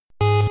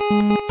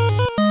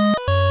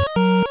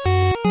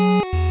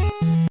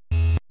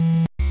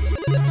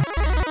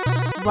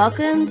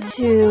Welcome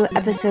to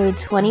episode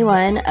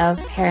 21 of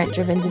Parent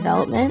Driven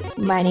Development.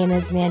 My name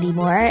is Mandy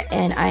Moore,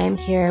 and I am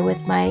here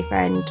with my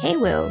friend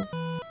Keiwoo.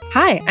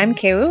 Hi, I'm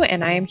Keiwoo,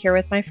 and I am here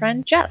with my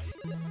friend Jess.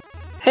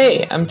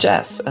 Hey, I'm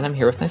Jess, and I'm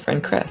here with my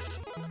friend Chris.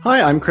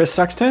 Hi, I'm Chris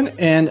Sexton,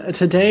 and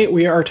today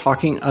we are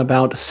talking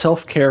about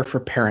self-care for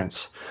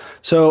parents.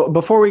 So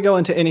before we go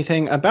into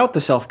anything about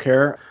the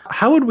self-care,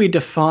 how would we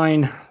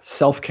define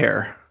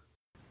self-care?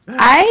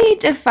 I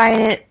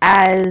define it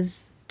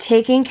as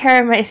taking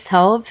care of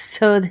myself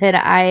so that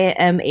I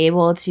am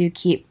able to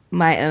keep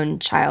my own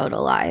child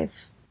alive.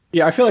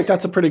 Yeah, I feel like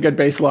that's a pretty good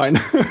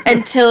baseline.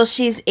 Until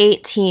she's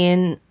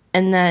 18,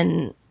 and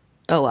then,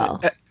 oh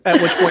well.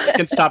 At which point you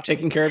can stop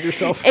taking care of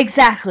yourself.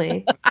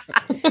 Exactly.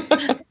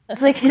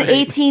 It's like an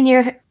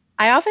 18-year...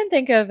 I often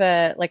think of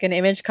like an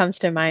image comes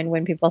to mind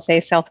when people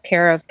say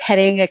self-care of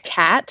petting a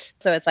cat.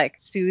 So it's like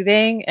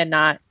soothing and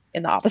not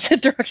in the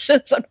opposite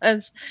direction.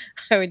 Sometimes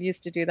I would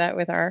used to do that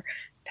with our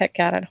pet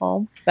cat at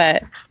home.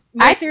 But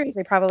I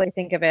seriously probably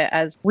think of it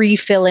as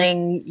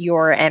refilling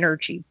your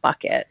energy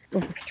bucket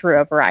through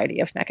a variety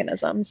of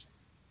mechanisms.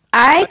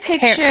 I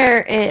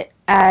picture it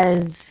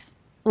as,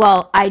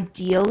 well,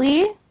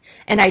 ideally,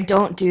 and I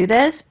don't do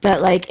this,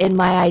 but like in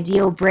my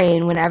ideal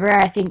brain, whenever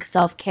I think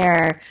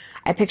self-care,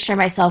 I picture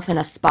myself in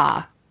a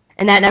spa.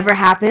 And that never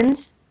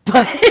happens,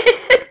 but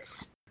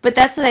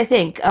that's what I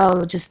think.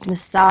 Oh, just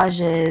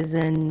massages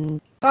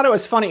and... I thought it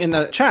was funny in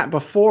the chat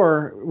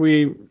before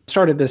we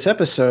started this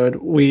episode,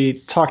 we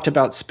talked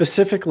about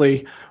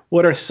specifically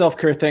what are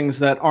self-care things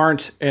that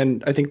aren't,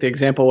 and I think the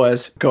example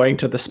was going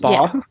to the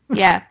spa.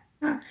 Yeah.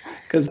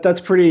 Because that's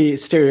pretty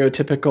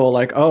stereotypical,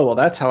 like, oh, well,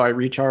 that's how I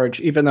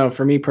recharge, even though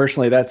for me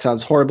personally, that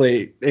sounds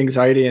horribly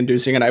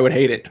anxiety-inducing and I would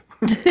hate it.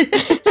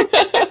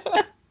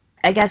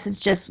 I guess it's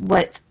just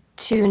what's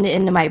tuned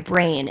into my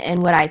brain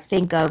and what I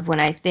think of when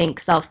I think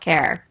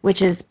self-care,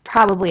 which is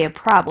probably a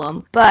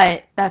problem,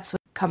 but that's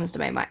what comes to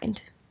my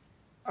mind.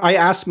 I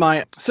asked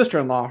my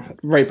sister-in-law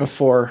right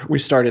before we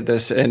started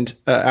this and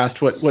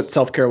asked what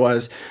self-care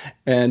was,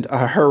 and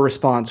her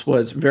response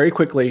was very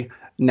quickly,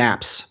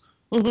 naps.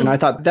 Mm-hmm. And I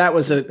thought that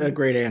was a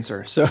great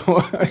answer. So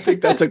I think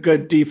that's a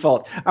good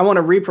default. I want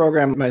to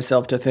reprogram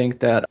myself to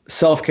think that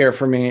self-care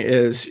for me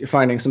is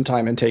finding some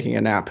time and taking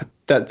a nap.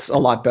 That's a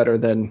lot better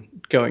than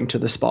going to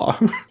the spa.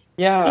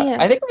 Yeah,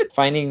 I think of it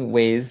finding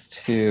ways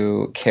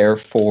to care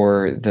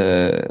for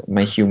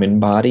my human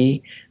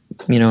body,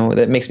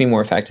 that makes me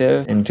more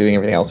effective in doing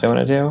everything else I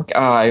want to do.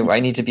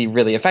 I need to be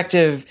really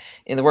effective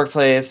in the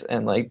workplace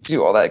and like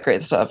do all that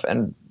great stuff.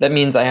 And that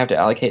means I have to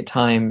allocate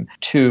time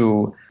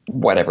to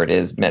whatever it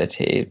is,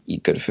 meditate,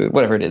 eat good food,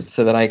 whatever it is,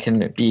 so that I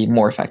can be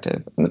more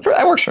effective. And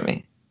that works for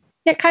me.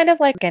 Yeah, kind of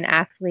like an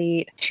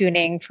athlete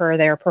tuning for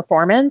their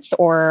performance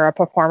or a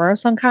performer of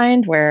some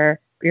kind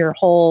where your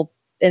whole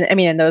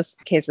in those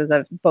cases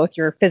of both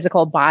your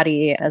physical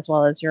body as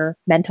well as your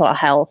mental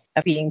health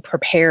of being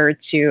prepared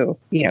to,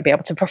 be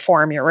able to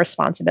perform your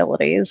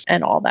responsibilities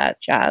and all that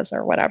jazz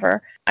or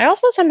whatever. I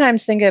also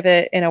sometimes think of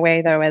it in a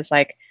way, though, as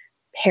like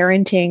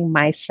parenting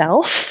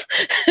myself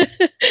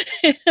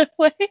in a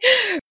way.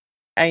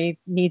 I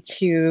need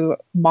to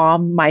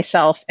mom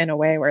myself in a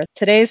way where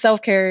today's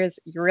self-care is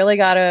you really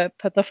got to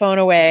put the phone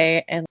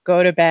away and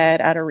go to bed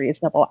at a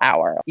reasonable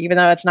hour, even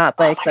though it's not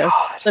like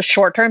the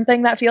short-term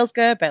thing that feels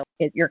good, but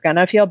you're going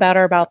to feel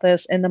better about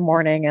this in the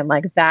morning. And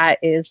like that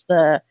is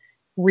the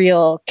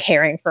real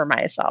caring for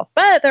myself.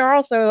 But there are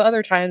also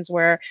other times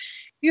where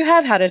you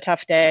have had a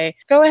tough day.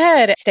 Go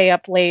ahead, stay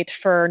up late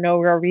for no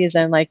real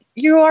reason. Like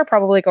you are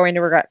probably going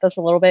to regret this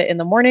a little bit in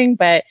the morning,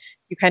 but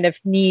you kind of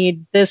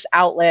need this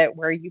outlet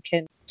where you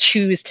can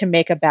choose to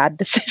make a bad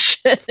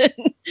decision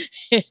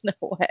in a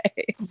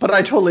way. But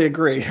I totally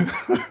agree.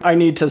 I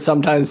need to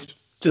sometimes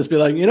just be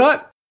like, you know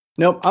what?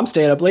 Nope, I'm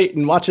staying up late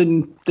and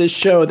watching this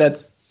show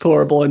that's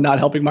horrible and not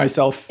helping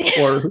myself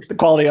or the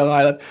quality of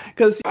my life.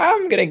 Because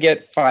I'm going to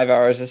get 5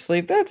 hours of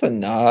sleep. That's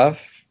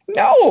enough.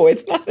 No,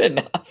 it's not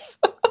enough.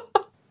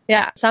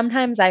 Yeah,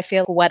 sometimes I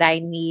feel what I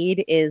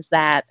need is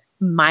that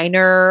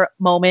minor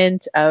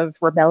moment of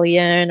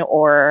rebellion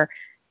or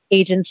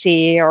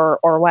agency or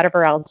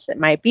whatever else it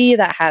might be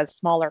that has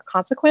smaller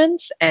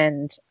consequence.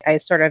 And I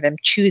sort of am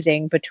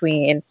choosing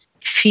between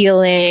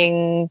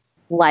feeling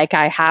like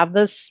I have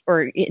this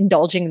or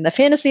indulging in the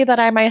fantasy that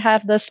I might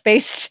have the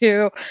space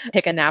to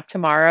take a nap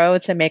tomorrow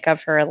to make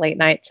up for a late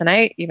night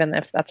tonight, even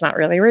if that's not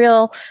really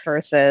real,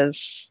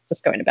 versus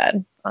just going to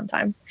bed on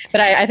time.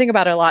 But I think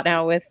about it a lot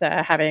now with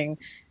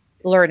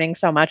learning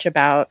so much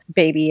about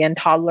baby and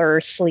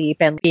toddler sleep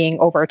and being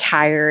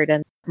overtired.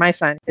 And my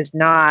son is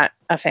not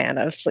a fan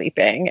of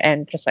sleeping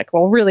and just like,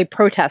 we'll really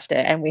protest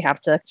it. And we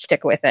have to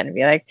stick with it and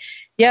be like,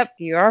 yep,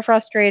 you are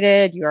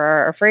frustrated. You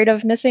are afraid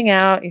of missing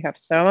out. You have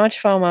so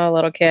much FOMO,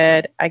 little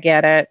kid. I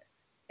get it.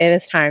 It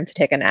is time to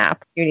take a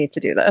nap. You need to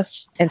do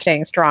this. And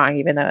staying strong,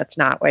 even though it's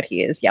not what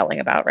he is yelling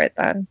about right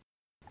then.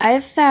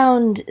 I've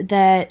found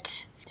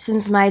that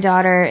since my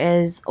daughter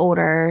is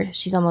older,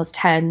 she's almost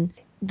 10,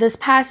 This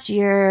past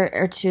year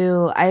or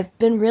two, I've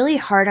been really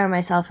hard on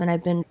myself,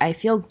 and I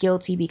feel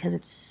guilty because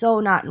it's so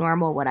not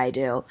normal what I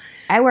do.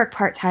 I work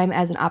part-time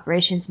as an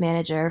operations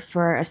manager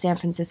for a San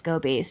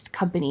Francisco-based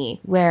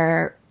company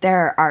where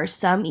there are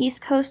some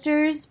East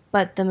Coasters,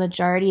 but the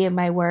majority of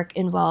my work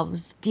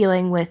involves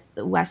dealing with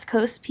West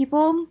Coast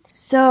people.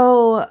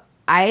 So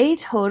I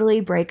totally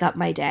break up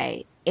my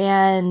day.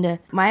 And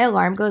my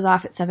alarm goes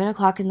off at 7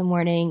 o'clock in the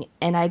morning,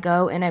 and I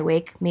go and I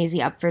wake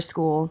Maisie up for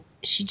school.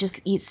 She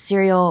just eats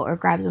cereal or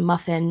grabs a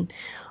muffin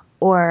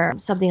or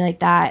something like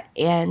that,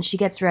 and she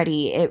gets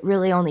ready. It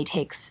really only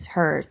takes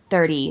her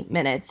 30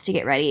 minutes to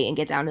get ready and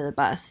get down to the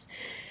bus.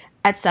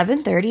 At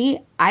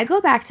 7:30, I go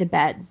back to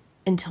bed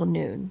until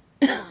noon.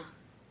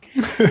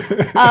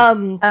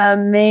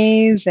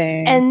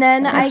 Amazing. And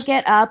then I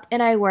get up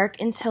and I work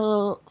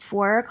until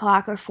 4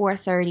 o'clock or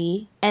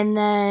 4:30, and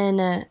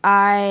then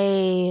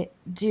I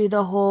do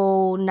the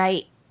whole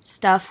night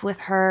stuff with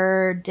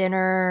her,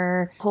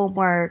 dinner,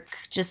 homework,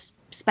 just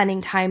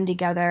spending time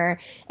together.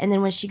 And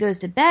then when she goes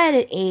to bed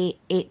at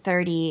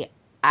 8:30,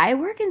 I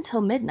work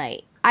until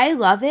midnight. I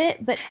love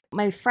it, but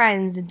my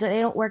friends,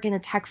 they don't work in the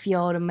tech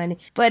field,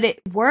 but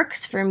it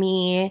works for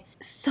me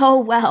so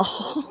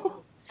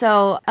well.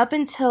 So up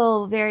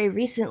until very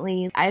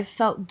recently, I've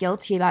felt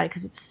guilty about it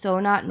because it's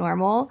so not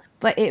normal,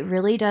 but it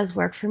really does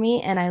work for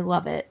me, and I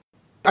love it.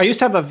 I used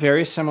to have a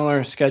very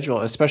similar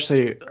schedule,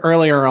 especially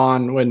earlier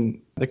on when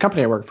the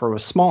company I worked for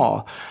was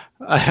small.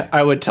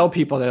 I would tell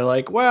people, they're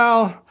like,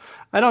 well,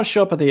 I don't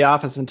show up at the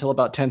office until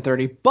about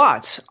 10:30,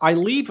 but I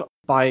leave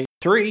by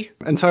 3.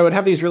 And so I would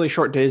have these really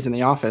short days in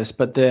the office,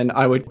 but then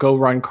I would go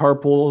run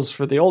carpools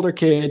for the older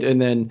kid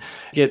and then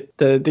get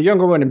the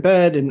younger one in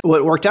bed. And what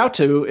it worked out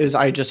to is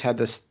I just had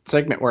this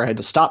segment where I had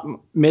to stop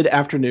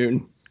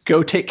mid-afternoon,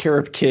 go take care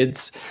of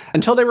kids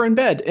until they were in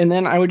bed. And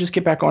then I would just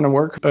get back on and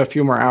work a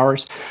few more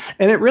hours.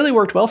 And it really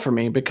worked well for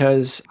me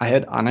because I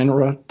had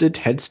uninterrupted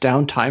heads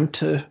down time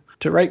to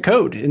write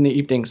code in the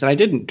evenings, and I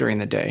didn't during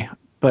the day.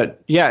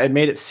 But yeah, it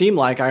made it seem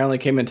like I only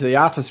came into the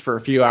office for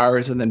a few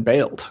hours and then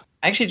bailed.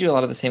 I actually do a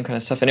lot of the same kind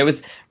of stuff. And it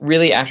was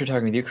really after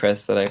talking with you,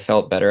 Chris, that I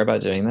felt better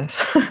about doing this.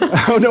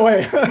 Oh, no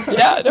way.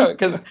 Yeah, no,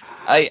 because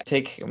I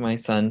take my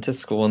son to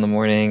school in the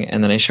morning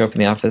and then I show up in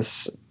the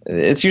office.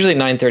 It's usually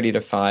 9:30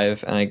 to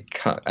 5, and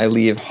I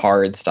leave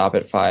hard stop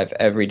at 5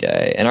 every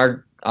day. And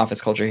our office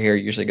culture here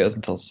usually goes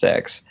until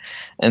 6.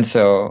 And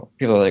so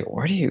people are like,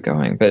 where are you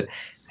going? But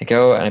I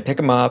go and I pick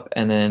him up,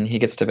 and then he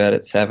gets to bed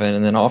at 7,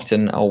 and then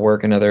often I'll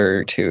work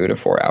another 2 to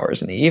 4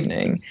 hours in the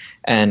evening.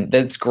 And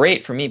that's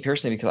great for me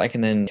personally because I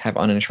can then have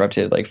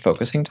uninterrupted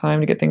focusing time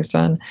to get things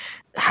done.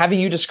 Having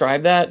you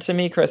describe that to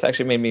me, Chris,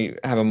 actually made me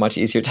have a much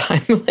easier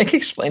time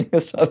explaining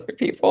this to other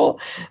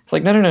people. It's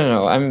like,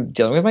 no. I'm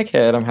dealing with my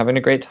kid. I'm having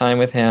a great time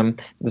with him.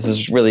 This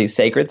is really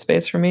sacred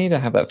space for me to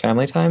have that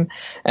family time.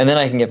 And then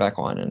I can get back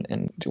on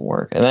and do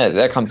work. And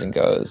that comes and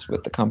goes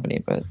with the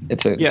company, but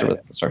it's a really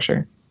good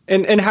structure.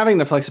 And having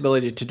the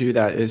flexibility to do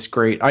that is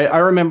great. I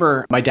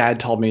remember my dad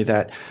told me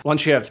that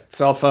once you have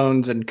cell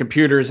phones and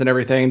computers and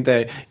everything,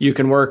 that you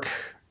can work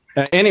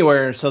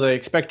anywhere, so they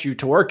expect you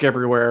to work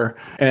everywhere.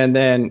 And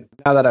then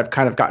now that I've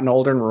kind of gotten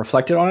older and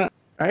reflected on it,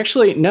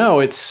 actually,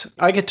 no,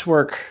 I get to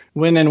work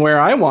when and where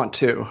I want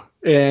to.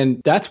 And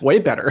that's way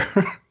better.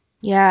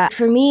 Yeah,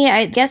 for me,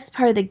 I guess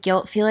part of the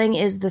guilt feeling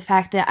is the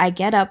fact that I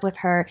get up with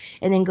her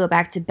and then go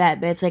back to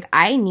bed. But it's like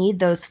I need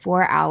those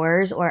 4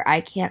 hours or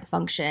I can't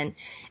function.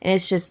 And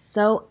it's just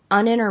so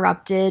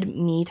uninterrupted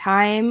me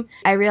time.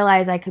 I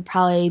realize I could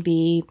probably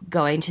be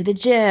going to the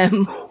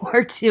gym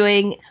or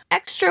doing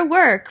extra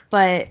work.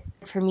 But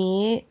for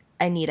me,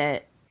 I need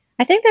it.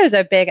 I think there's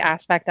a big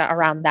aspect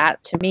around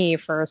that to me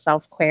for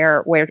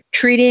self-care, where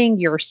treating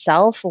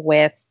yourself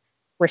with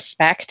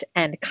respect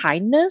and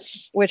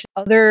kindness, which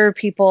other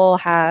people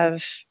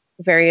have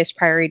various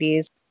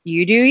priorities.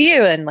 You do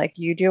you, and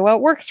you do what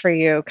works for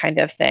you kind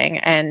of thing.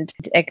 And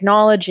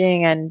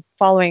acknowledging and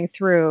following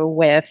through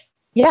with,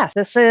 yes,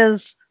 this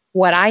is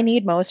what I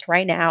need most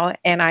right now.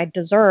 And I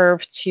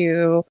deserve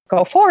to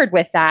go forward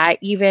with that,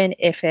 even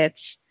if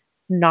it's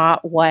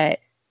not what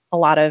a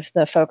lot of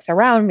the folks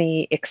around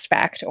me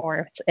expect,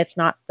 or it's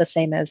not the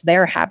same as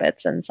their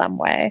habits in some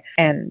way.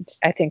 And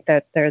I think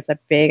that there's a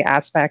big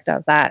aspect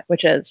of that,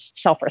 which is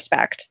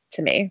self-respect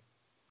to me.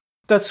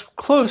 That's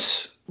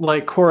close,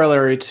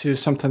 corollary to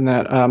something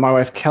that my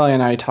wife Kelly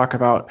and I talk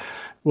about,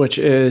 which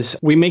is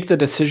we make the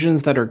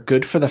decisions that are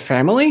good for the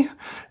family.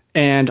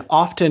 And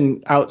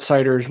often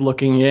outsiders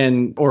looking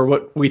in, or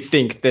what we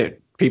think that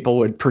people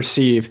would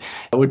perceive,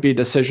 would be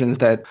decisions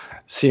that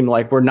seem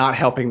like we're not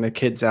helping the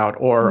kids out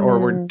or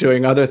we're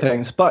doing other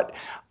things. But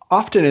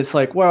often it's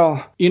like,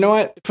 well, you know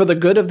what? For the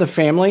good of the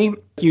family,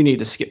 you need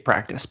to skip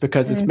practice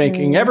because it's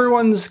making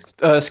everyone's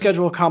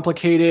schedule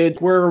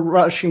complicated. We're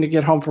rushing to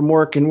get home from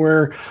work and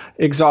we're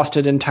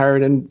exhausted and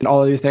tired and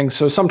all of these things.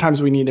 So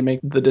sometimes we need to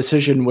make the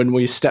decision when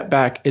we step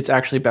back, it's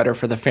actually better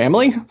for the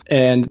family.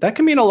 And that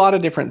can mean a lot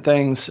of different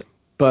things.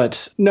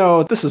 But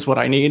no, this is what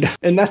I need.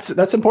 And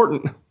that's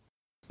important.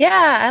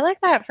 Yeah, I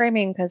like that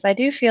framing because I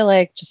do feel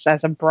like, just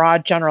as a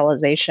broad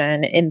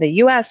generalization, in the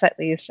US at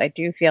least, I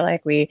do feel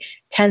like we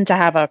tend to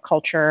have a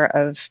culture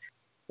of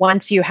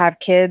once you have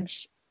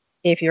kids,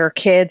 if your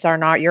kids are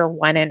not your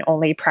one and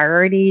only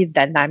priority,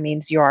 then that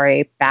means you are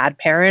a bad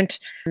parent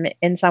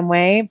in some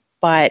way.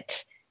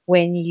 But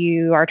when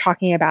you are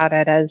talking about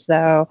it as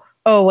though,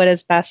 oh, what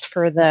is best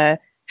for the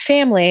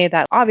family,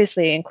 that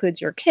obviously includes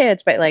your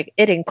kids, but like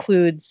it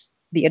includes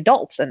the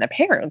adults and the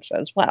parents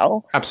as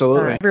well.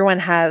 Absolutely. Everyone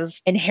has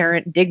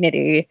inherent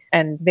dignity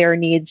and their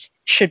needs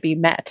should be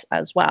met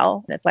as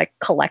well. It's like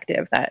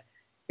collective that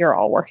you're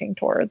all working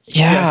towards.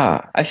 Yeah,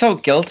 yes. I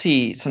felt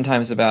guilty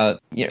sometimes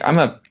about, I'm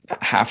a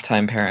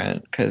half-time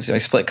parent because I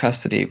split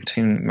custody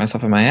between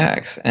myself and my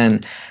ex,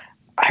 and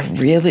I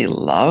really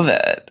love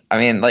it. I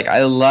mean, like,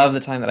 I love the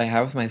time that I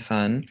have with my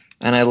son,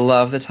 and I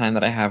love the time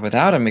that I have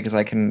without him because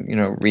I can,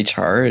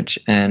 recharge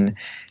and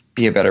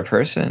be a better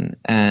person.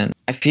 And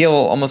I feel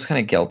almost kind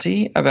of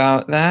guilty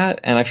about that.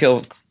 And I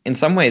feel in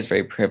some ways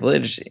very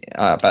privileged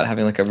about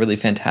having like a really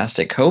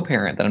fantastic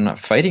co-parent that I'm not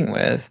fighting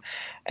with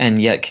and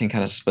yet can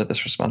kind of split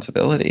this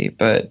responsibility.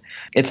 But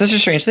it's such a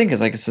strange thing because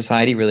like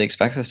society really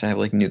expects us to have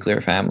like nuclear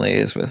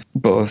families with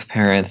both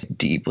parents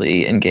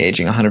deeply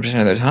engaging 100%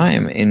 of their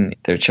time in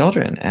their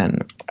children.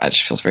 And it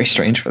just feels very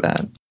strange for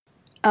that.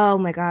 Oh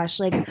my gosh.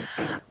 Like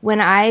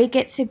when I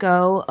get to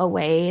go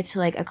away to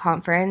like a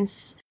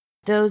conference,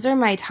 those are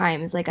my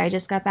times. Like I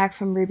just got back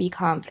from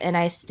RubyConf and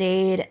I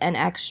stayed an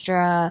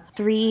extra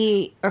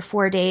 3 or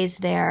 4 days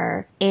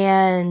there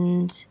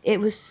and it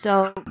was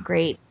so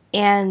great.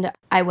 And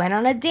I went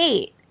on a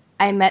date.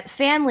 I met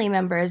family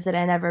members that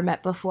I never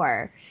met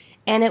before.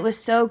 And it was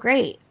so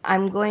great.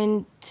 I'm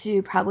going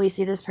to probably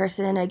see this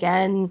person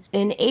again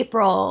in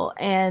April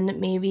and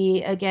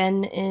maybe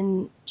again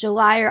in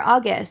July or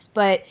August.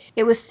 But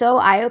it was so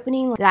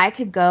eye-opening that I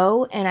could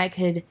go and I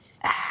could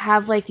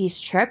have like these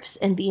trips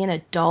and be an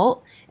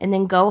adult and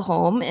then go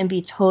home and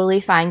be totally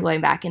fine going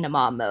back into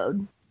mom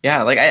mode.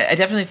 Yeah, like I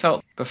definitely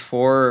felt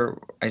before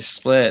I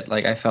split,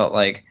 like I felt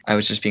like I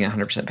was just being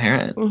 100%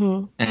 parent.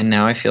 Mm-hmm. And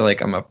now I feel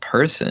like I'm a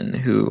person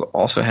who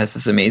also has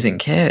this amazing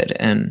kid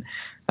and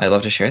I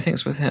love to share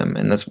things with him.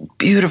 And that's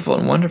beautiful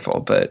and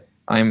wonderful, but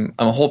I'm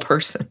a whole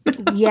person.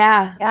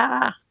 Yeah.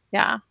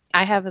 Yeah.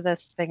 I have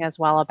this thing as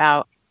well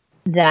about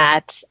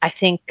that. I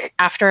think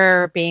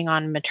after being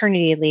on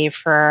maternity leave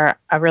for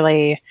a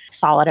really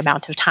solid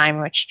amount of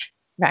time, which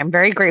I'm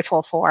very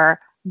grateful for,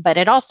 but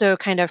it also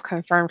kind of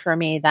confirmed for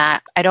me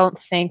that I don't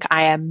think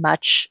I am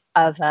much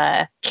of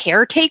a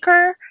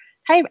caretaker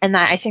type, and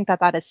that I think that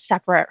that is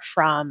separate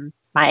from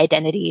my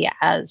identity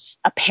as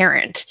a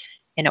parent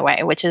in a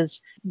way, which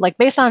is like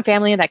based on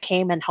family that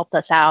came and helped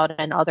us out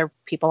and other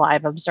people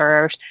I've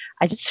observed.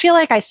 I just feel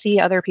like I see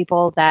other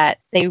people that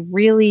they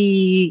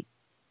really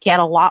get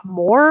a lot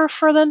more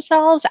for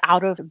themselves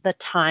out of the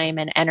time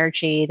and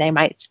energy they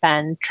might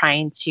spend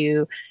trying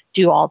to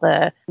do all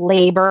the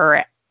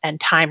labor and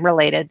time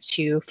related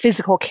to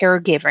physical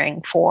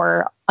caregiving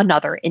for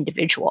another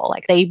individual.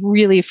 Like they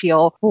really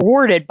feel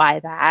rewarded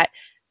by that.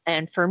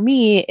 And for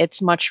me,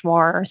 it's much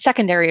more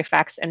secondary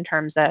effects in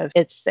terms of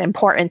it's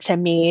important to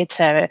me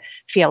to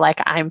feel like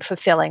I'm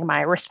fulfilling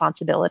my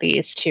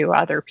responsibilities to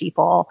other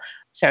people.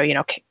 So,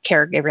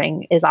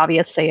 caregiving is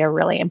obviously a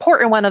really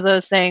important one of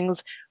those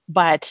things.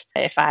 But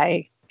if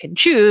I can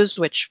choose,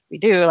 which we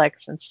do,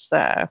 like since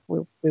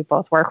we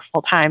both work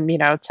full time,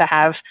 to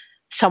have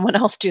someone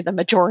else do the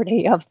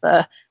majority of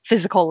the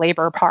physical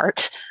labor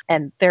part.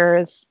 And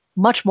there's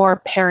much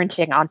more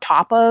parenting on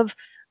top of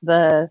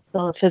the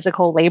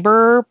physical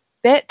labor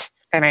bit.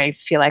 And I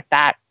feel like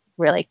that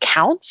really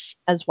counts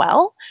as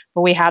well.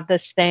 But we have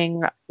this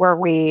thing where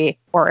we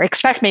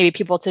expect maybe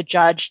people to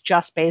judge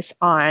just based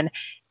on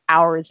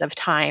hours of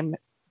time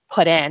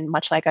put in,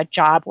 much like a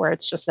job where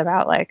it's just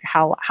about like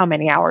how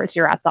many hours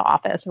you're at the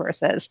office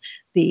versus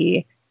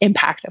the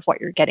impact of what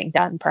you're getting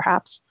done,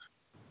 perhaps.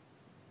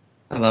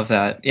 I love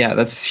that. Yeah,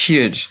 that's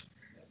huge.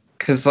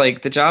 Because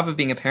like the job of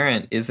being a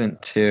parent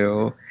isn't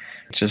to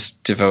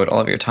just devote all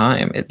of your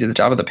time. The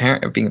job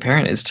of being a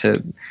parent is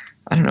to,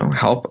 I don't know,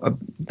 help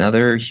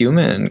another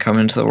human come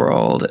into the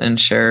world and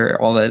share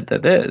all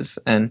that is.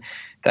 And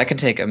that can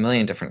take a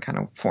million different kind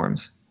of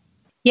forms.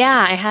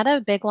 Yeah, I had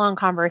a big, long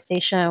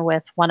conversation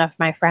with one of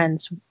my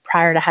friends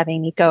prior to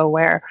having me go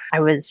where I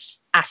was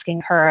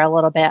asking her a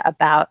little bit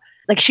about,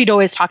 like, she'd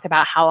always talked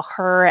about how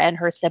her and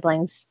her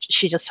siblings,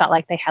 she just felt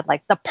like they had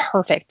like the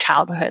perfect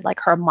childhood. Like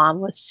her mom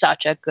was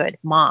such a good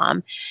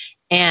mom.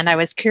 And I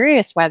was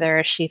curious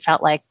whether she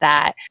felt like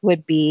that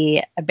would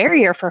be a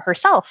barrier for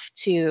herself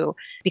to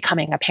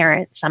becoming a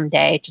parent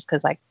someday, just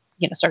because like,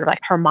 sort of like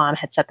her mom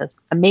had set this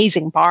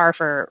amazing bar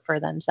for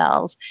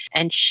themselves.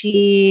 And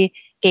she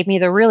gave me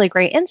the really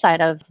great insight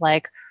of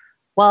like,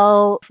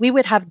 well, we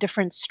would have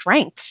different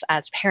strengths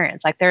as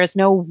parents. Like there is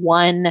no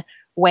one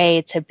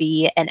way to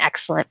be an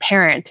excellent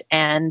parent.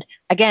 And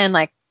again,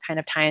 like kind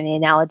of tying the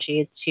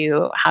analogy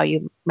to how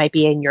you might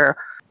be in your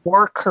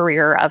work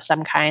career of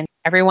some kind.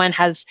 Everyone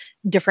has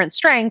different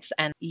strengths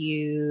and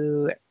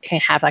you can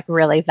have like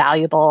really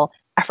valuable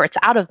efforts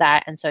out of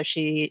that. And so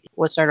she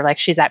was sort of like,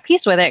 she's at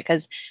peace with it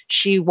because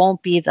she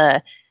won't be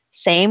the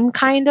same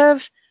kind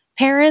of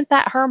parent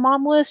that her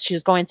mom was.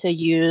 She's going to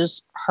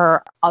use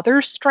her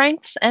other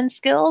strengths and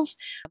skills,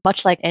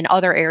 much like in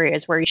other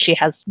areas where she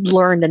has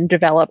learned and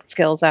developed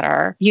skills that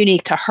are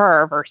unique to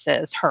her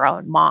versus her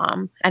own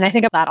mom. And I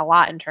think of that a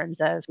lot in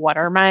terms of what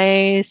are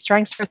my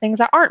strengths for things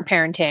that aren't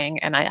parenting,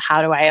 and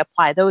how do I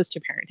apply those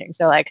to parenting?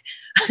 So like,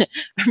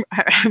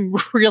 I'm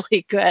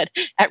really good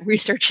at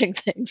researching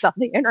things on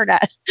the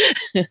internet.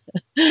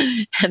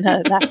 And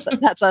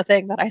that's a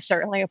thing that I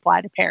certainly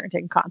apply to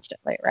parenting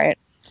constantly, right?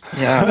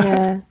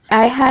 Yeah.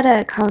 I had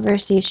a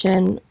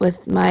conversation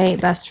with my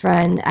best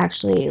friend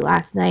actually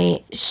last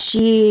night.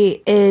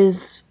 She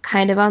is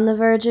kind of on the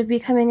verge of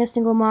becoming a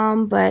single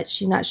mom, but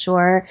she's not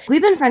sure.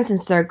 We've been friends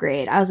since third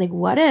grade. I was like,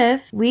 what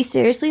if we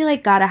seriously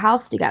like got a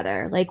house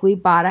together? Like we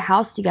bought a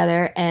house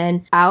together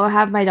and I'll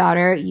have my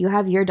daughter, you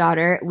have your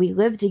daughter, we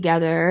live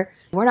together.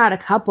 We're not a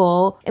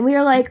couple. And we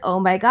were like, oh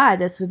my God,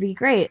 this would be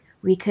great.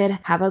 We could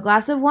have a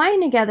glass of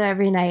wine together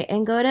every night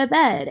and go to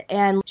bed.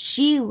 And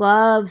she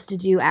loves to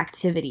do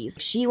activities.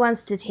 She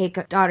wants to take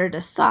a daughter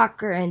to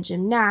soccer and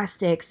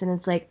gymnastics. And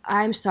it's like,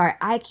 I'm sorry,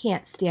 I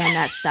can't stand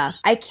that stuff.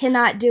 I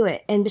cannot do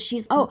it. And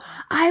she's, oh,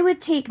 I would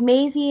take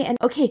Maisie and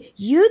okay,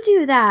 you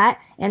do that.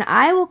 And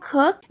I will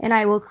cook and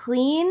I will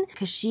clean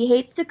because she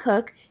hates to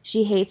cook.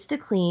 She hates to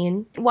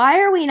clean. Why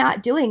are we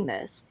not doing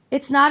this?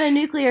 It's not a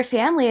nuclear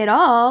family at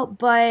all.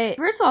 But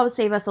first of all, it would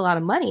save us a lot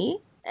of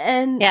money.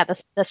 And yeah,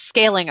 the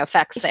scaling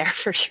effects there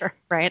for sure,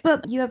 right?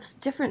 But you have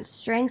different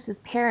strengths as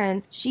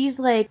parents. She's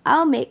like,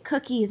 I'll make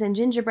cookies and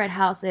gingerbread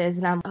houses.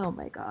 And I'm, oh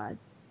my God.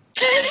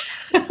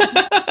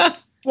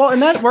 Well,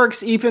 and that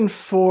works even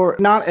for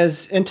not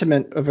as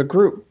intimate of a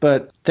group,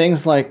 but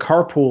things like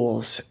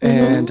carpools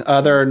and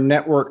other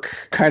network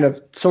kind of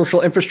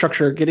social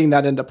infrastructure, getting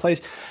that into place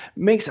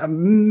makes a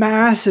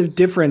massive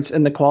difference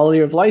in the quality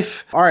of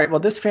life. All right, well,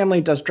 this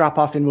family does drop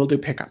off and we'll do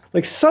pickup.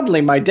 Like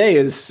suddenly my day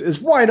is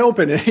wide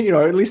open, you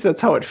know, at least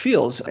that's how it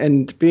feels.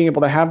 And being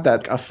able to have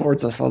that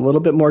affords us a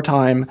little bit more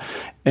time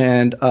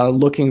and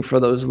looking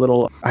for those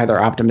little either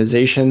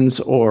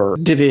optimizations or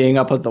divvying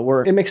up of the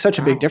work. It makes such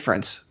a big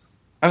difference.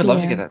 I would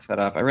love to get that set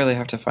up. I really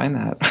have to find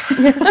that.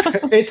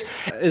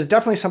 It's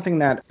definitely something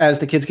that as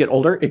the kids get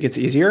older, it gets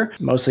easier,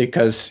 mostly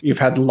because you've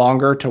had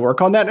longer to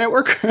work on that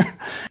network.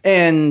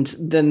 And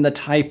then the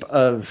type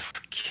of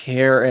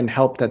care and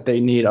help that they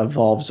need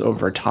evolves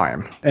over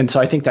time. And so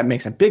I think that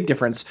makes a big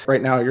difference.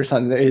 Right now, your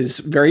son is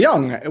very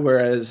young,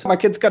 whereas my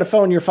kid's got a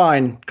phone, you're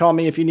fine. Call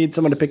me if you need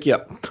someone to pick you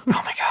up.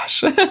 Oh my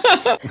gosh.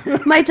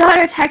 My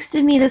daughter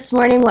texted me this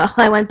morning while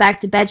I went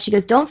back to bed. She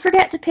goes, don't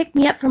forget to pick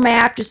me up for my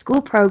after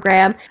school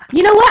program.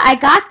 You know what? I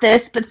got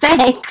this, but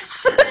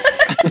thanks.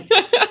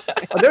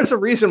 There's a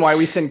reason why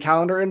we send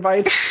calendar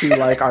invites to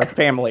like our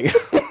family.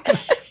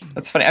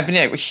 That's funny. I've been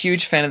a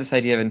huge fan of this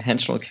idea of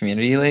intentional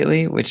community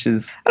lately, which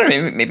is, I don't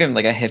know, maybe I'm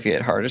like a hippie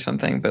at heart or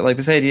something, but like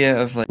this idea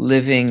of like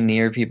living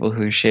near people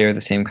who share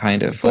the same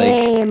kind of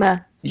Same.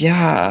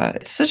 Yeah,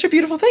 it's such a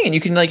beautiful thing. And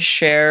you can like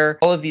share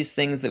all of these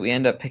things that we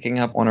end up picking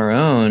up on our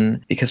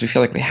own because we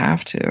feel like we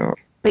have to.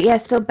 But yeah,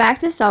 so back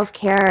to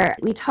self-care.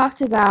 We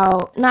talked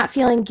about not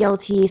feeling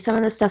guilty, some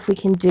of the stuff we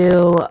can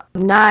do.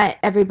 Not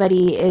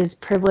everybody is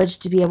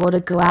privileged to be able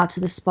to go out to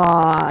the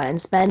spa and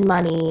spend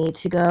money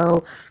to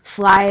go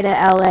fly to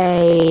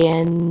LA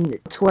and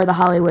tour the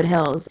Hollywood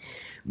Hills.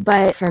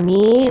 But for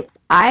me,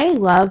 I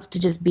love to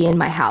just be in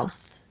my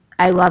house.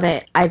 I love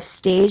it. I've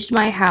staged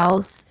my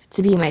house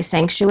to be my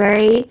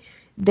sanctuary.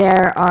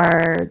 There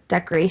are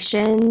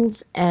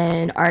decorations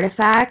and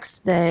artifacts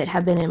that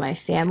have been in my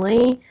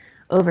family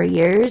over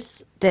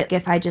years that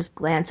if I just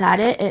glance at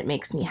it, it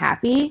makes me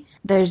happy.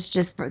 There's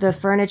just the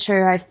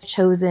furniture I've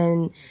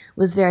chosen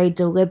was very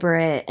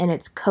deliberate and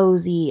it's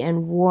cozy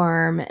and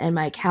warm and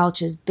my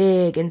couch is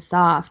big and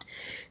soft.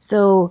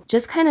 So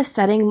just kind of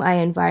setting my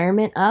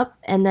environment up,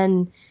 and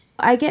then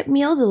I get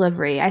meal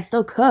delivery. I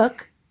still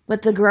cook,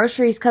 but the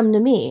groceries come to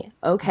me.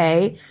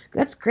 Okay,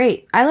 that's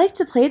great. I like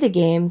to play the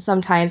game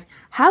sometimes.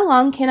 How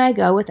long can I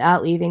go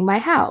without leaving my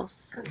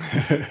house?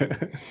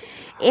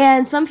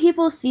 And some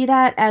people see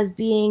that as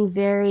being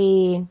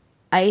very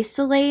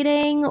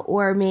isolating,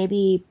 or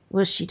maybe,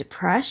 was she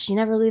depressed? She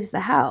never leaves the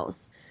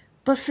house.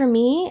 But for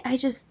me, I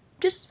just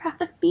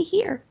rather be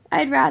here.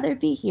 I'd rather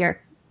be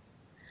here.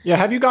 Yeah,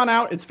 have you gone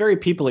out? It's very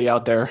people-y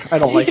out there. I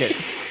don't like it.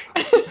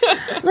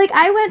 Like,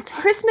 I went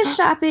Christmas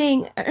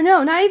shopping.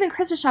 No, not even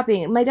Christmas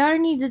shopping. My daughter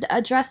needed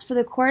a dress for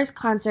the chorus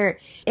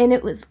concert. And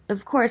it was,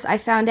 of course, I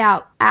found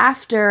out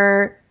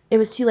after it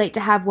was too late to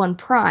have one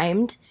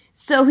primed.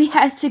 So we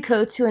had to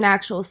go to an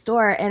actual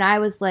store. And I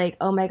was like,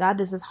 oh my God,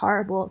 this is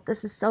horrible.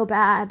 This is so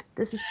bad.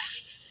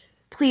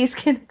 Please,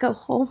 can I go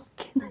home?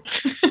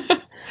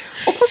 Well,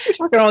 plus you're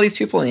talking to all these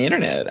people on the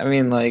internet. I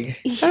mean, like,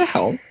 that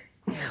helps.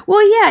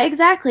 Well, yeah,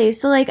 exactly.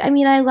 So, like, I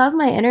mean, I love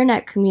my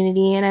internet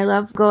community, and I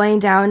love going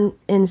down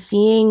and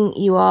seeing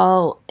you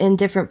all in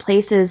different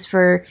places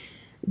for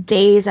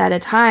days at a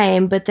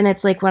time. But then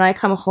it's like when I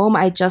come home,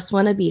 I just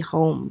want to be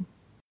home.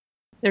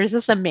 There's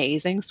this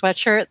amazing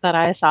sweatshirt that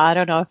I saw. I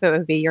don't know if it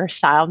would be your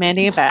style,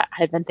 Mandy, but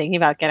I've been thinking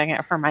about getting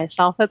it for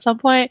myself at some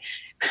point,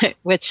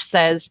 which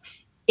says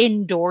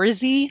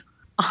indoorsy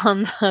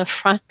on the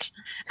front.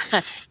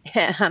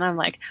 And I'm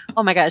like,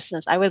 oh my gosh,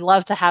 I would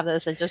love to have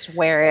this and just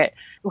wear it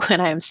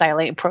when I'm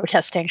silently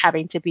protesting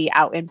having to be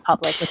out in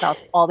public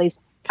without all these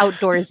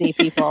outdoorsy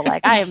people.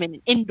 Like, I am an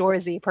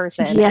indoorsy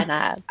person, Yes.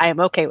 and I am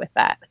okay with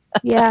that.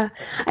 Yeah.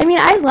 I mean,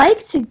 I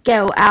like to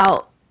go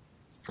out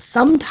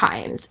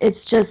sometimes.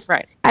 It's just,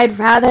 Right. I'd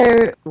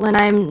rather, when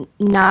I'm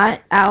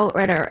not out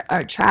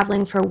or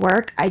traveling for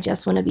work, I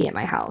just want to be at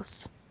my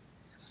house.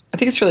 I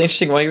think it's really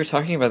interesting. While you were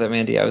talking about that,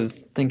 Mandy, I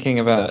was thinking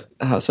about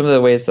how some of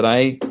the ways that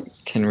I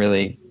can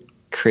really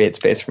create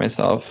space for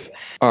myself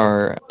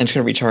are, and just kind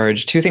of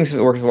recharge. Two things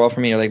that work well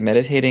for me are like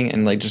meditating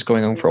and like just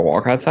going on for a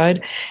walk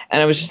outside.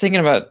 And I was just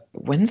thinking about,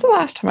 when's the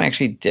last time I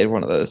actually did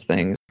one of those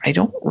things? I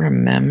don't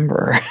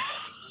remember.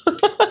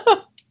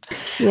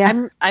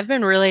 Yeah. I've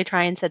been really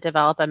trying to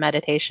develop a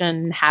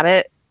meditation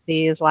habit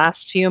these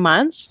last few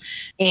months,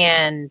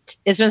 and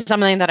it's been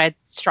something that I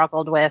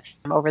struggled with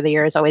over the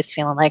years, always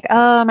feeling like,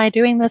 oh, am I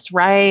doing this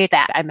right?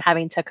 That I'm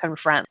having to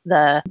confront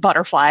the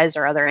butterflies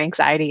or other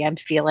anxiety I'm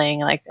feeling,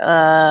 like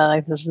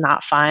this is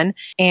not fun.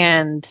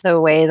 And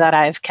the way that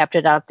I've kept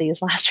it up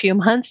these last few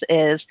months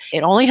is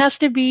it only has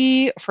to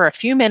be for a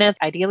few minutes,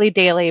 ideally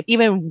daily.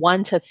 Even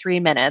 1 to 3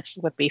 minutes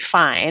would be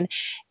fine.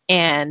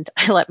 And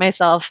I let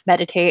myself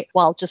meditate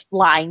while just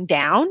lying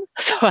down.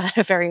 So at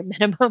a very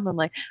minimum, I'm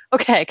like,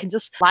 okay, I can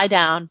just lie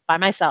down by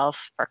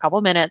myself for a couple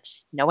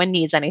minutes. No one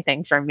needs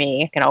anything from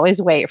me. I can always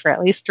wait for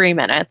at least 3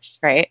 minutes,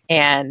 right?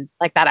 And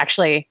like that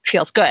actually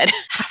feels good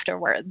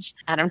afterwards.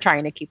 And I'm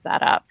trying to keep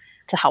that up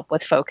to help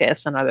with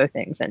focus and other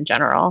things in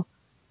general.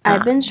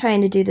 I've been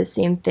trying to do the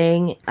same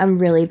thing. I'm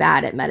really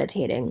bad at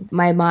meditating.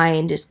 My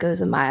mind just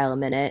goes a mile a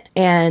minute.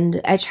 And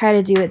I try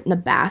to do it in the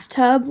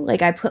bathtub.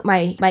 Like I put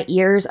my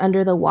ears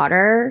under the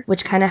water,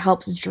 which kind of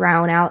helps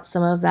drown out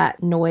some of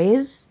that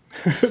noise.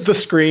 The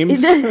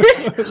screams.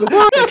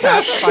 The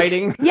cats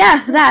fighting.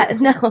 Yeah, that.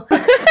 No.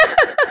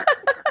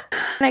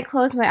 And I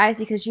close my eyes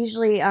because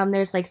usually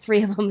there's like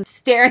 3 of them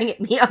staring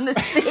at me on the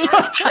same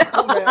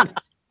Oh, man.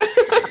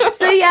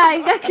 So yeah,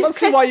 I don't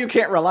see why you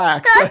can't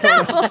relax. I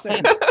don't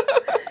understand.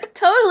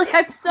 Totally.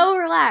 I'm so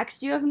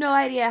relaxed. You have no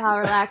idea how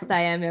relaxed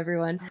I am,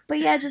 everyone. But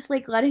yeah, just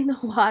like letting the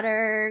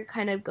water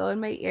kind of go in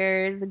my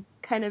ears, and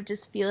kind of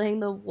just feeling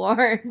the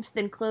warmth,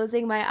 then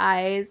closing my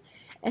eyes,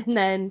 and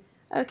then,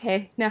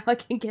 okay, now I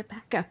can get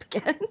back up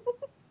again.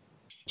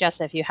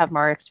 Jess, if you have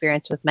more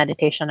experience with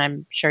meditation,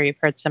 I'm sure you've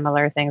heard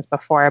similar things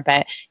before,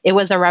 but it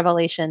was a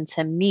revelation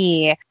to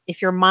me.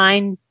 If your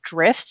mind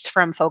drifts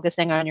from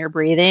focusing on your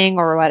breathing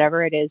or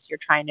whatever it is you're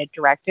trying to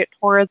direct it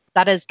towards,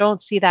 that is,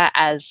 don't see that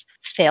as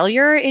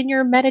failure in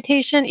your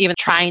meditation, even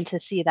trying to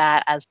see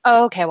that as,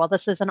 oh, okay, well,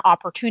 this is an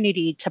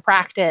opportunity to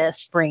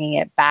practice bringing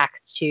it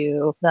back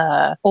to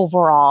the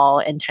overall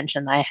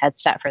intention that I had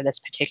set for this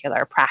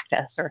particular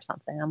practice or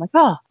something. I'm like,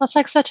 oh, that's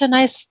like such a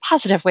nice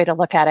positive way to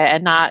look at it,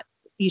 and not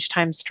each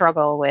time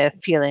struggle with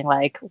feeling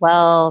like,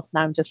 well,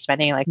 now I'm just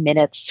spending like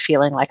minutes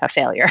feeling like a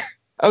failure.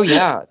 Oh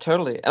yeah,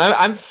 totally. And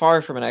I'm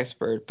far from an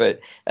expert,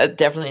 but that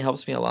definitely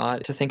helps me a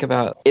lot to think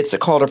about. It's a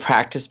call to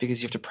practice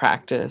because you have to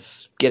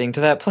practice getting to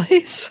that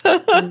place.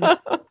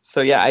 So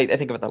yeah, I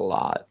think about that a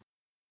lot.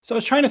 So I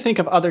was trying to think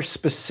of other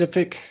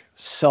specific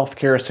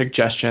self-care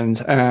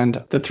suggestions, and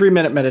the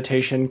 3-minute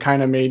meditation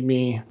kind of made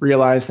me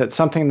realize that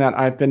something that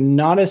I've been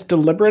not as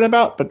deliberate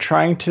about, but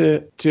trying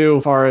to do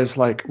as far as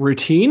like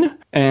routine.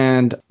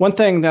 And one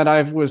thing that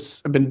I've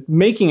been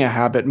making a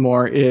habit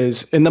more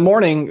is in the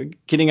morning,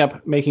 getting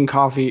up, making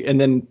coffee, and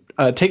then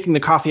taking the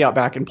coffee out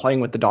back and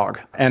playing with the dog.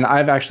 And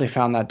I've actually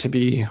found that to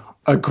be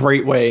a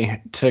great way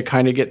to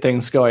kind of get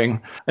things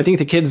going. I think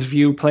the kids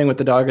view playing with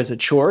the dog as a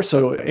chore,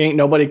 so ain't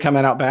nobody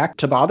coming out back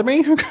to bother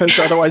me because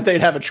otherwise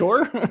they'd have a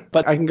chore.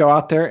 But I can go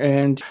out there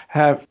and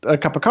have a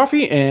cup of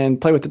coffee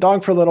and play with the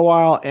dog for a little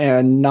while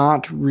and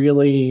not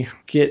really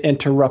get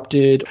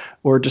interrupted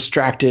or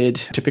distracted.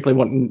 Typically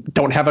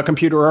don't have a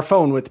computer or a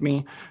phone with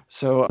me,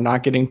 so I'm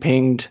not getting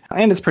pinged.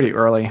 And it's pretty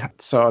early,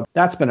 so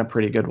that's been a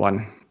pretty good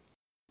one.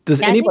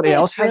 Does anybody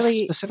else have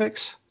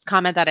specifics?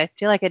 Comment that I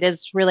feel like it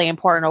is really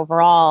important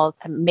overall,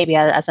 maybe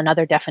as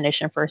another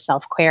definition for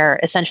self-care,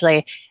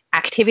 essentially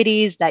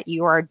activities that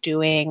you are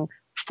doing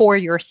for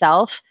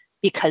yourself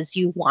because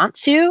you want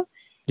to,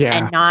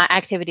 and not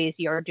activities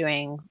you're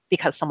doing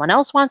because someone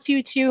else wants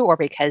you to, or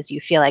because you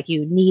feel like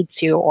you need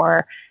to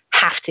or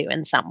have to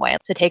in some way.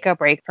 To take a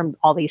break from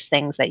all these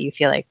things that you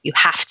feel like you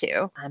have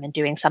to, and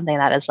doing something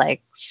that is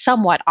like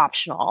somewhat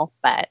optional,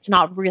 but it's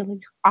not really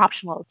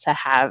optional to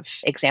have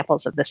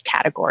examples of this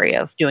category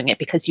of doing it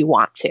because you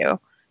want to,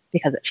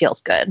 because it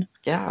feels good.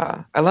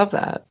 Yeah, I love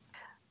that.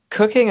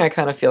 Cooking, I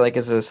kind of feel like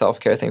is a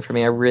self-care thing for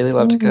me. I really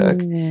love to cook,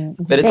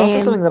 but it's also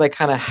something that I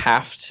kind of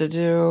have to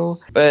do.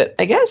 But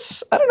I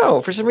guess, I don't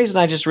know, for some reason,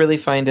 I just really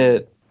find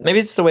it Maybe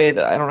it's the way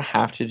that I don't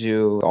have to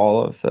do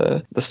all of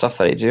the stuff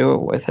that I do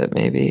with it,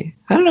 maybe.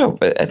 I don't know,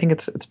 but I think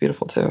it's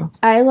beautiful too.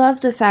 I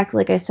love the fact,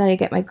 like I said, I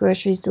get my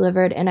groceries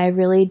delivered, and I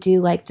really do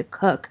like to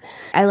cook.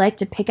 I like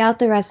to pick out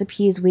the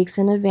recipes weeks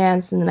in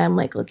advance, and then I'm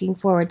like looking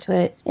forward to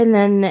it. And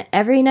then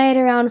every night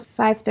around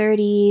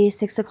 5:30,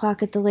 6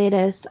 o'clock at the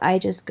latest, I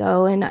just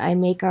go and I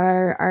make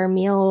our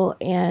meal,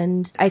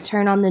 and I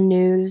turn on the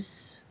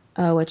news,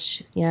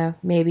 which, yeah,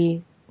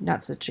 maybe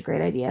not such a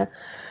great idea.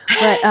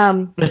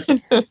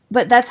 But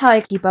but that's how I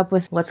keep up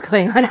with what's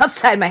going on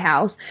outside my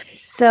house.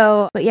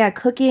 So, but yeah,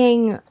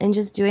 cooking and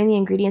just doing the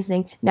ingredients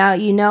thing. Now,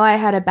 I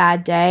had a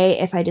bad day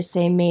if I just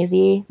say,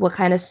 Maisie, what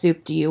kind of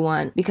soup do you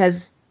want?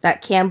 Because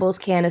that Campbell's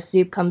can of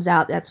soup comes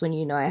out, that's when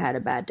you know I had a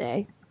bad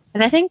day.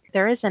 And I think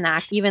there is an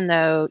act, even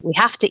though we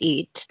have to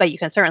eat, but you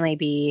can certainly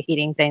be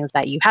eating things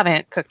that you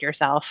haven't cooked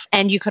yourself.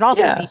 And you could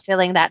also be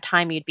filling that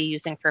time you'd be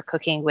using for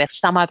cooking with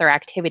some other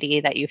activity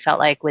that you felt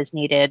like was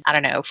needed, I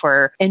don't know,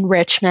 for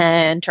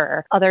enrichment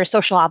or other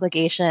social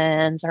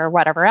obligations or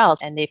whatever else.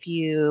 And if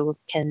you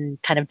can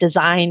kind of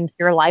design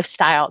your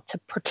lifestyle to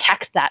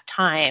protect that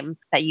time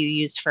that you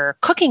use for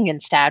cooking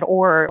instead,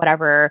 or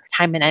whatever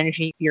time and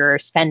energy you're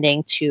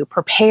spending to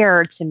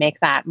prepare to make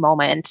that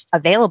moment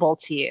available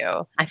to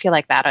you, I feel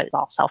like that is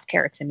all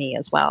self-care to me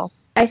as well.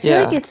 I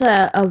feel like it's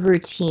a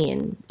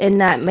routine, in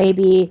that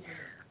maybe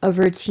a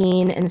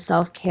routine and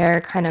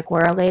self-care kind of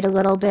correlate a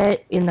little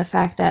bit, in the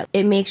fact that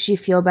it makes you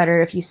feel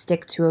better if you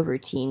stick to a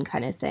routine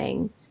kind of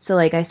thing. So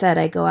like I said,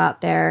 I go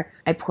out there,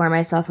 I pour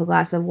myself a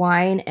glass of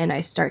wine, and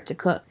I start to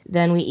cook.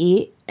 Then we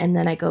eat, and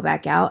then I go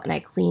back out and I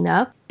clean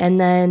up. And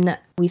then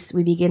we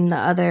begin the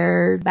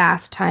other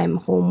bath time,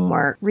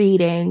 homework,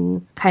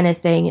 reading kind of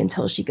thing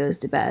until she goes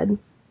to bed.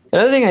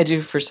 Another thing I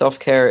do for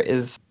self-care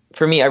is,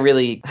 for me, I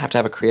really have to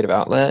have a creative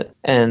outlet.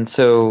 And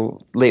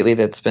so lately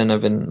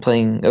I've been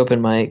playing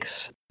open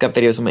mics. Got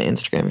videos on my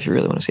Instagram if you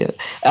really want to see it.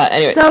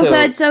 Anyway,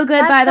 so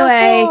good, by the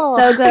way. Cool.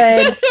 So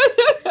good.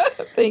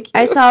 Thank you.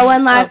 I saw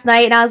one last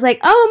night and I was like,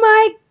 oh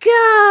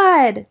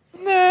my God.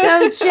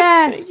 Go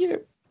Jess. Thank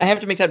you. I have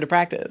to make time to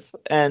practice.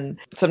 And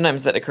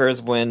sometimes that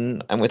occurs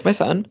when I'm with my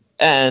son.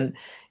 And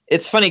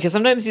it's funny because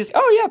sometimes he's,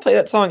 oh yeah, play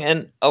that song.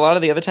 And a lot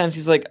of the other times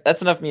he's like,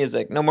 that's enough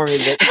music. No more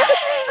music.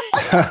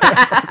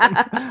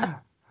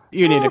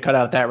 You need to cut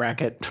out that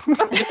racket.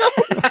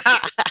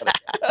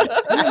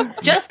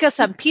 Just get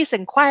some peace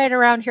and quiet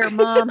around here,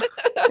 Mom.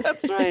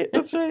 That's right.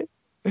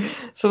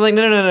 So I'm like,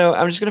 no.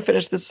 I'm just going to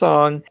finish this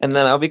song and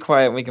then I'll be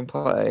quiet and we can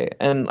play.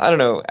 And I don't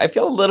know. I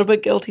feel a little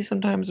bit guilty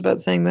sometimes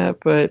about saying that,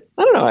 but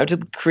I don't know. I have to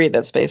create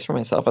that space for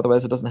myself.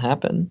 Otherwise it doesn't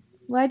happen.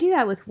 Well, I do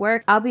that with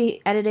work. I'll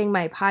be editing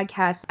my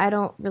podcast. I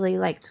don't really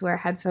like to wear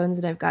headphones,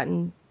 and I've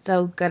gotten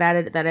so good at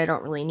it that I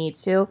don't really need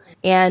to.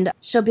 And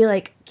she'll be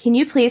like, can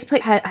you please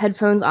put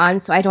headphones on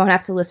so I don't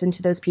have to listen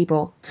to those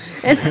people?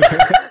 And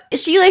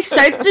she like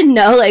starts to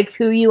know like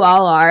who you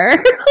all are.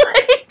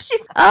 Like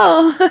she's,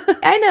 oh,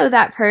 I know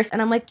that person.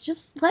 And I'm like,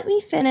 just let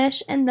me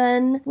finish and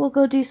then we'll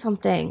go do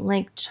something.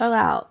 Like, chill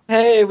out.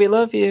 Hey, we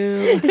love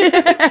you.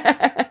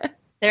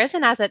 There is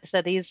an asset.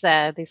 So these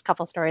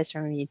couple stories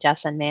from you,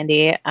 Jess and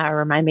Mandy,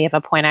 remind me of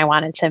a point I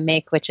wanted to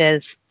make, which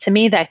is, to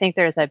me, that I think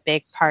there's a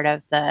big part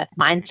of the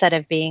mindset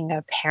of being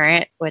a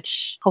parent,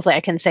 which hopefully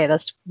I can say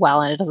this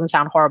well and it doesn't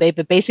sound horrible,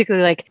 but basically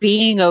like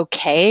being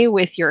okay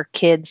with your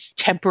kids'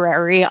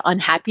 temporary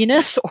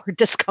unhappiness or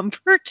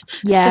discomfort.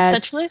 Yes.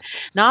 Essentially,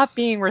 not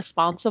being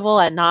responsible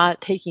and not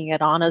taking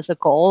it on as a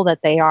goal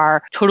that they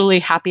are totally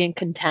happy and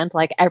content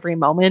like every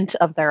moment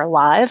of their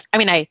lives. I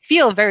mean, I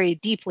feel very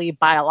deeply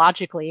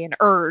biologically an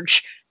urge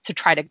to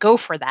try to go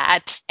for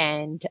that.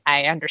 And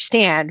I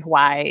understand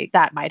why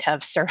that might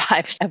have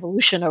survived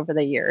evolution over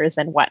the years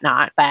and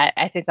whatnot. But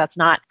I think that's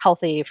not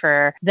healthy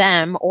for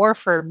them or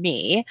for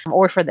me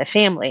or for the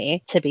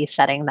family to be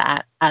setting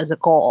that as a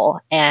goal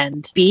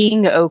and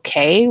being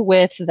okay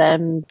with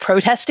them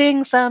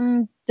protesting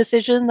some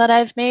decision that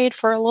I've made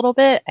for a little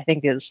bit, I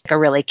think is a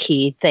really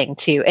key thing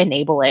to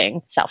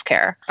enabling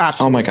self-care.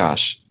 Absolutely. Oh my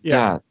gosh.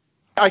 Yeah.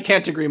 I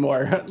can't agree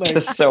more. Like,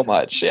 Just so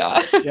much.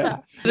 Yeah. Yeah.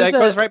 That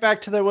goes right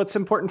back to what's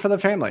important for the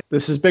family.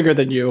 This is bigger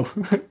than you,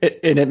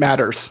 and it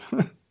matters.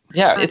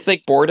 Yeah. It's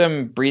like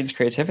boredom breeds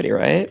creativity,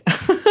 right?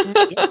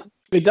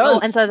 It does. Oh,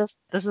 and so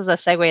this is a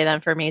segue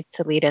then for me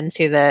to lead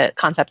into the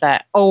concept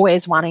that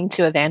always wanting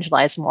to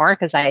evangelize more,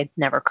 because it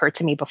never occurred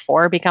to me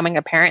before becoming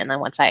a parent. And then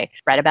once I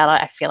read about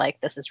it, I feel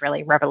like this is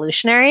really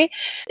revolutionary.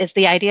 It's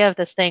the idea of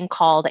this thing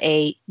called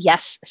a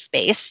yes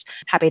space.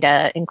 Happy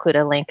to include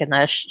a link in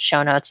the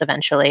show notes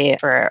eventually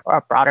for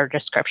a broader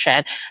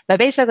description. But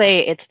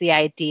basically, it's the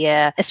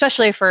idea,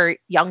 especially for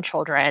young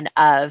children,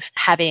 of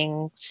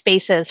having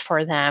spaces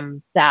for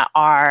them that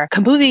are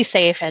completely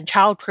safe and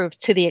childproof,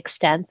 to the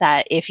extent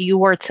that if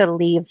you were to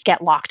leave,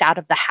 get locked out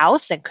of the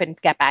house and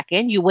couldn't get back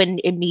in, you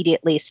wouldn't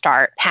immediately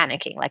start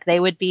panicking. Like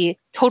they would be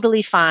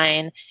totally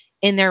fine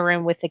in their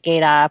room with the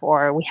gate up,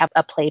 or we have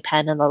a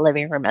playpen in the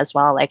living room as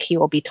well. Like he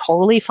will be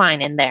totally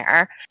fine in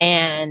there.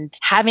 And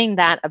having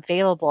that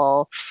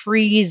available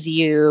frees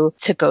you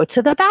to go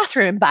to the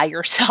bathroom by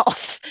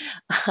yourself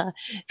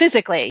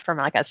physically from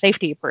like a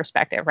safety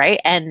perspective, right?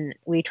 And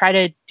we try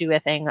to do a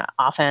thing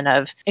often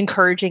of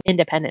encouraging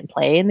independent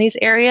play in these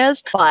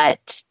areas,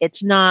 but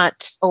it's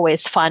not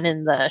always fun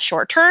in the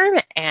short term.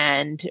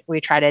 And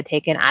we try to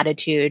take an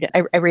attitude.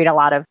 I read a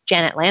lot of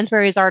Janet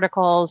Lansbury's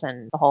articles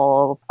and the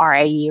whole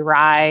RAE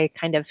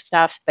kind of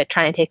stuff, but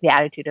trying to take the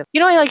attitude of,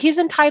 like he's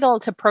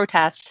entitled to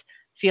protest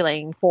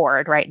feeling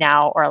bored right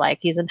now, or like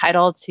he's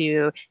entitled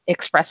to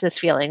express his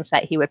feelings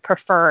that he would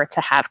prefer to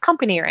have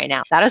company right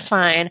now. That is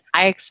fine.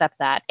 I accept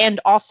that.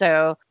 And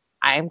also,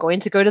 I'm going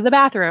to go to the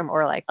bathroom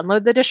or like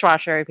unload the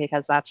dishwasher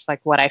because that's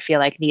like what I feel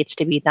like needs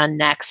to be done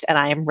next. And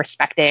I am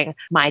respecting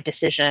my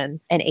decision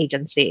and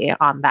agency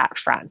on that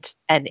front.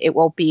 And it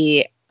will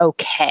be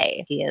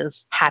okay. He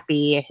is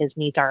happy. His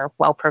needs are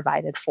well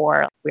provided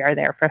for. We are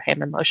there for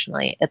him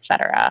emotionally,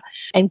 etc.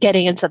 And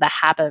getting into the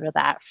habit of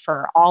that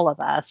for all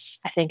of us,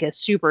 I think is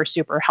super,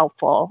 super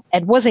helpful.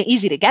 It wasn't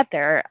easy to get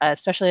there,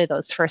 especially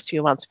those first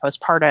few months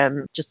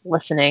postpartum, just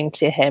listening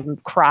to him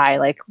cry,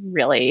 like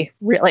really,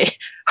 really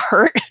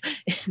hurt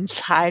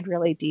inside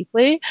really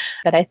deeply.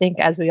 But I think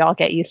as we all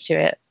get used to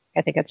it,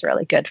 I think it's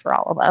really good for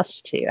all of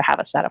us to have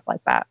a setup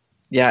like that.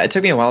 Yeah, it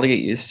took me a while to get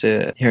used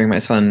to hearing my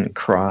son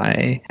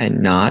cry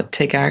and not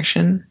take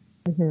action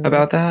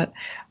about that.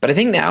 But I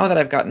think now that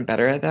I've gotten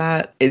better at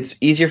that, it's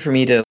easier for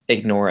me to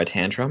ignore a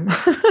tantrum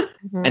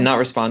and not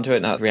respond to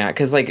it, not react.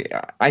 Because like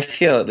I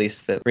feel at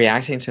least that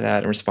reacting to that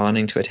and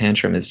responding to a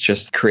tantrum is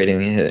just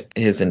creating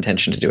his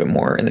intention to do it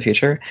more in the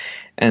future.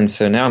 And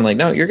so now I'm like,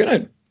 no, you're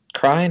going to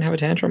cry and have a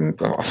tantrum.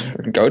 Oh,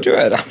 go do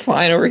it. I'm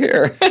fine over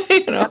here.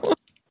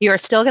 You're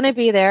still going to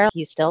be there.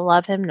 You still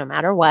love him no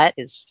matter what.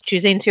 He's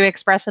choosing to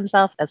express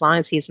himself as long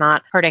as he's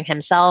not hurting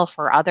himself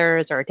or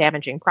others or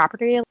damaging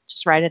property.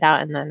 Just write it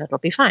out and then it'll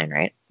be fine,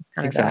 right?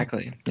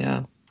 Exactly.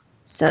 Yeah.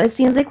 So it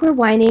seems like we're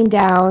winding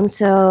down,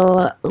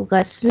 so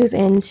let's move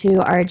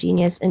into our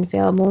genius and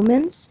fail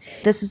moments.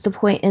 This is the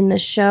point in the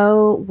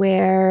show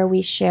where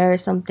we share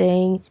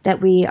something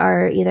that we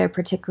are either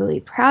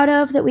particularly proud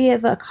of that we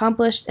have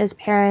accomplished as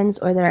parents,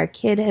 or that our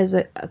kid has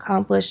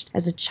accomplished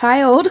as a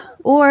child,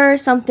 or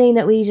something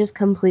that we just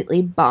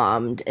completely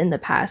bombed in the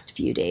past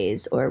few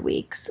days or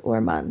weeks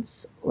or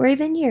months or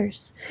even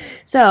years.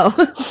 So,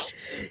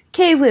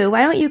 Kei-Woo,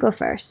 why don't you go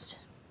first?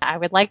 I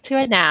would like to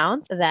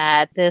announce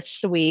that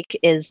this week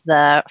is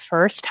the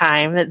first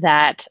time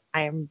that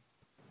I'm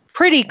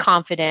pretty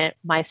confident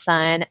my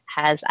son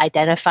has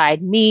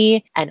identified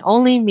me and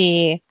only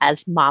me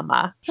as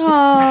Mama.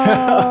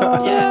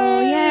 Oh,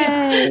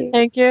 yay.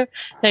 Thank you.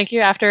 Thank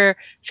you. After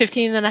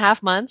 15 and a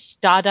half months,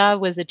 Dada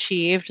was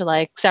achieved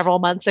like several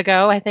months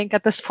ago, I think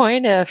at this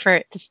point,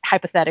 for just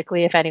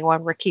hypothetically, if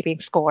anyone were keeping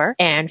score.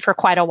 And for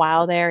quite a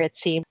while there, it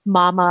seemed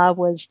Mama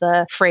was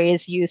the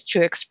phrase used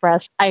to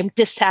express, I'm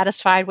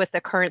dissatisfied with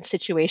the current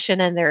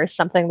situation and there is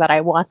something that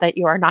I want that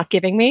you are not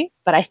giving me.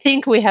 But I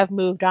think we have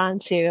moved on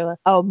to,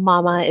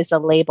 Mama is a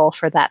label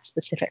for that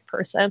specific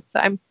person. So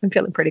I'm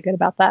feeling pretty good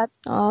about that.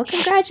 Oh,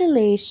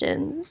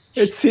 congratulations.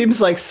 It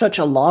seems like such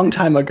a long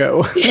time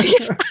ago.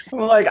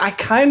 Like, I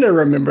kind of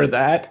remember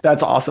that.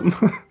 That's awesome.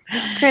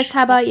 Chris,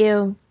 how about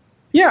you?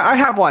 Yeah, I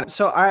have one.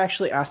 So I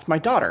actually asked my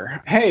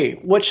daughter, hey,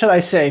 what should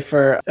I say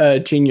for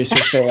genius or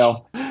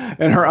fail?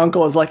 And her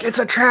uncle is like, it's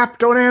a trap.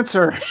 Don't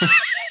answer.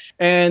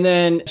 And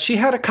then she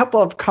had a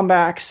couple of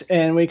comebacks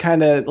and we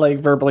kind of like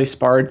verbally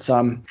sparred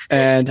some.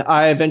 And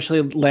I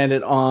eventually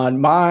landed on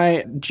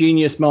my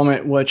genius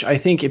moment, which I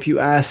think if you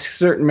ask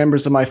certain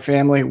members of my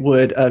family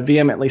would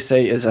vehemently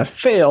say is a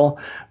fail,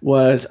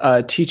 was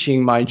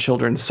teaching my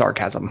children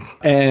sarcasm.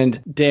 And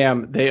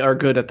damn, they are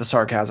good at the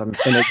sarcasm.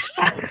 And it's...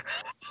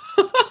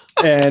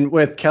 And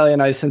with Kelly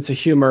and I's sense of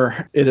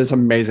humor, it is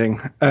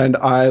amazing. And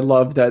I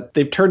love that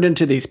they've turned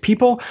into these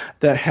people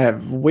that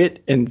have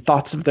wit and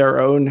thoughts of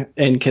their own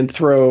and can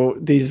throw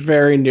these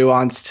very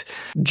nuanced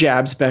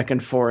jabs back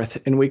and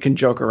forth. And we can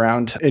joke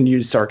around and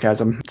use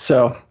sarcasm.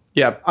 So,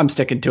 yeah, I'm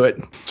sticking to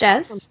it.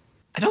 Jess?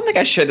 I don't think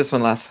I shared this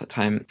one last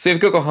time. So we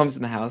have Google Homes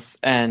in the house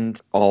and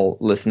all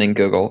listening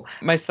Google.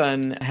 My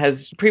son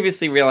has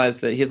previously realized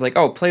that he's like,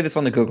 oh, play this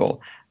on the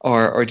Google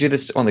or do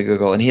this on the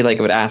Google. And he like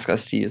would ask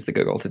us to use the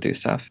Google to do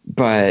stuff.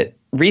 But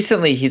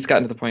recently he's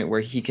gotten to the point where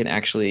he can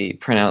actually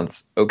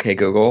pronounce okay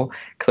Google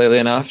clearly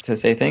enough to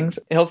say things.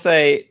 He'll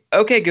say,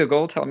 okay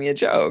Google, tell me a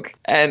joke.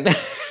 And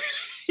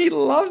he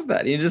loves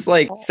that. He just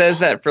like says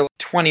that for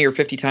 20 or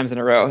 50 times in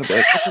a row. He'll be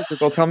like, okay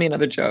Google, tell me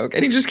another joke.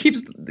 And he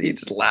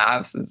just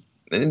laughs.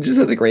 And just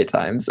has a great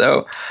time.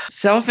 So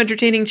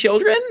self-entertaining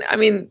children, I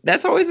mean,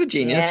 that's always a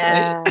genius,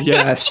 right?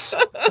 Yes,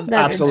 That's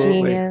absolutely.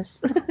 a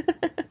genius.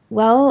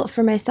 Well,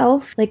 for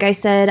myself, like I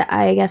said,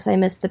 I guess I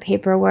missed the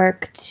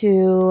paperwork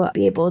to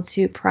be able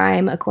to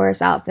prime a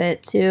chorus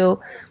outfit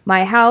to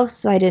my house,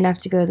 so I didn't have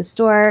to go to the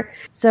store.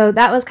 So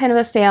that was kind of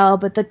a fail,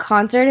 but the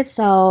concert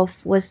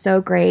itself was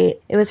so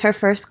great. It was her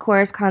first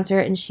chorus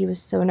concert, and she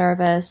was so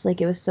nervous.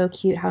 Like, it was so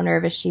cute how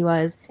nervous she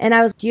was. And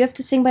I was, do you have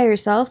to sing by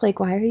yourself? Like,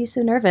 why are you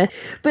so nervous?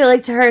 But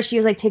like, to her, she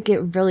was like, take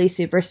it really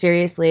super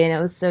seriously, and it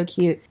was so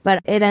cute.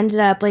 But it ended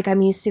up, like,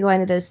 I'm used to going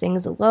to those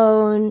things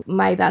alone.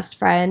 My best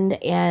friend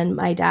and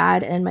my dad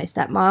and my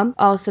stepmom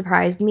all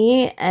surprised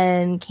me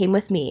and came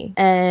with me.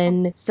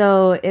 And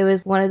so it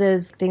was one of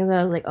those things where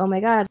I was like, oh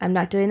my God, I'm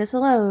not doing this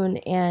alone.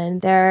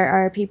 And there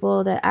are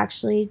people that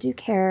actually do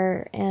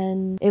care.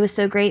 And it was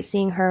so great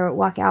seeing her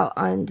walk out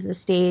onto the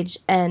stage,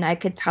 and I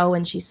could tell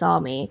when she saw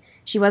me.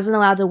 She wasn't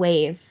allowed to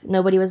wave.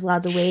 Nobody was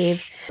allowed to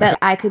wave, but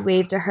I could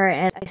wave to her,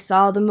 and I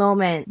saw the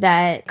moment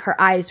that her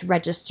eyes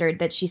registered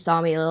that she saw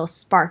me, a little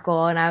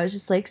sparkle, and I was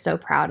just like so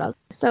proud.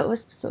 So it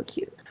was so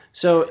cute.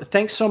 So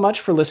thanks so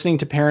much for listening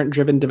to Parent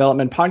Driven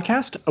Development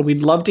Podcast.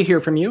 We'd love to hear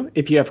from you.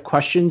 If you have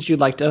questions you'd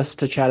like us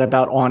to chat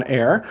about on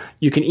air,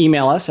 you can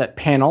email us at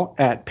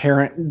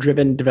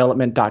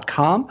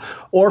panel@parentdrivendevelopment.com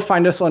or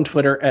find us on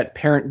Twitter at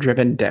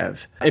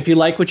parentdrivendev. If you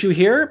like what you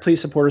hear,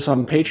 please support us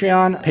on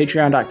Patreon,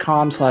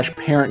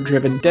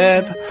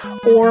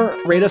 patreon.com/parentdrivendev, or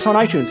rate us on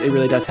iTunes. It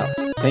really does help.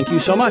 Thank you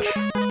so much.